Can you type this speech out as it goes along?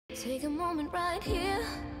Take a moment right here,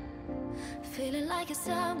 feeling like it's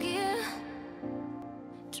out gear,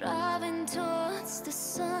 driving towards the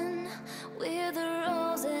sun with a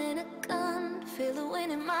rose and a gun, feel the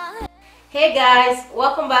wind in my head. Hey guys,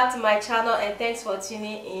 welcome back to my channel and thanks for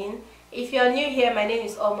tuning in. If you're new here, my name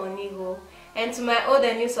is Omonicurlss, and to my old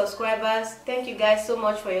and new subscribers, thank you guys so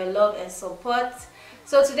much for your love and support.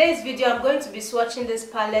 So today's video, I'm going to be swatching this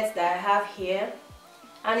palette that I have here,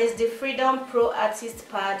 and it's the Freedom Pro Artist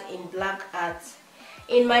Pad in Black Art.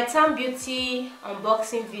 In my Tam Beauty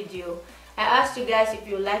unboxing video, I asked you guys if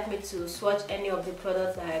you would like me to swatch any of the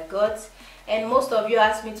products that I got, and most of you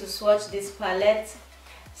asked me to swatch this palette.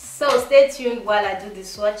 So stay tuned while I do the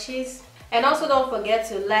swatches. And also don't forget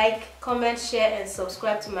to like, comment, share and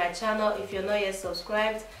subscribe to my channel if you're not yet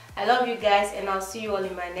subscribed. I love you guys and I'll see you all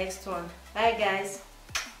in my next one. Bye guys.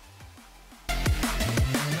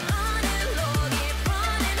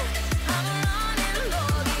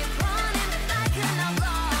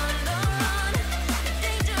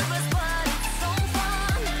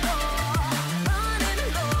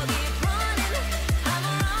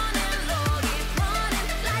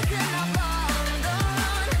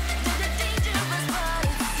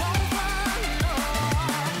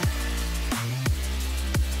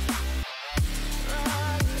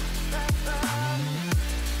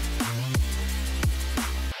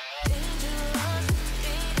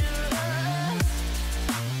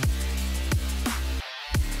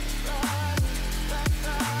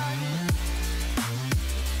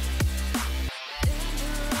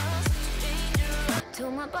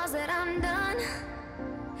 Told my boss that I'm done,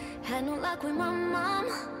 had no luck with my mom.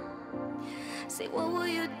 Say, what will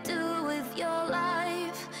you do with your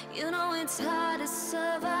life? You know it's hard to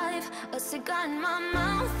survive. A cigar in my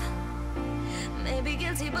mouth, maybe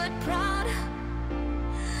guilty but proud.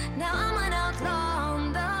 Now I'm an outlaw.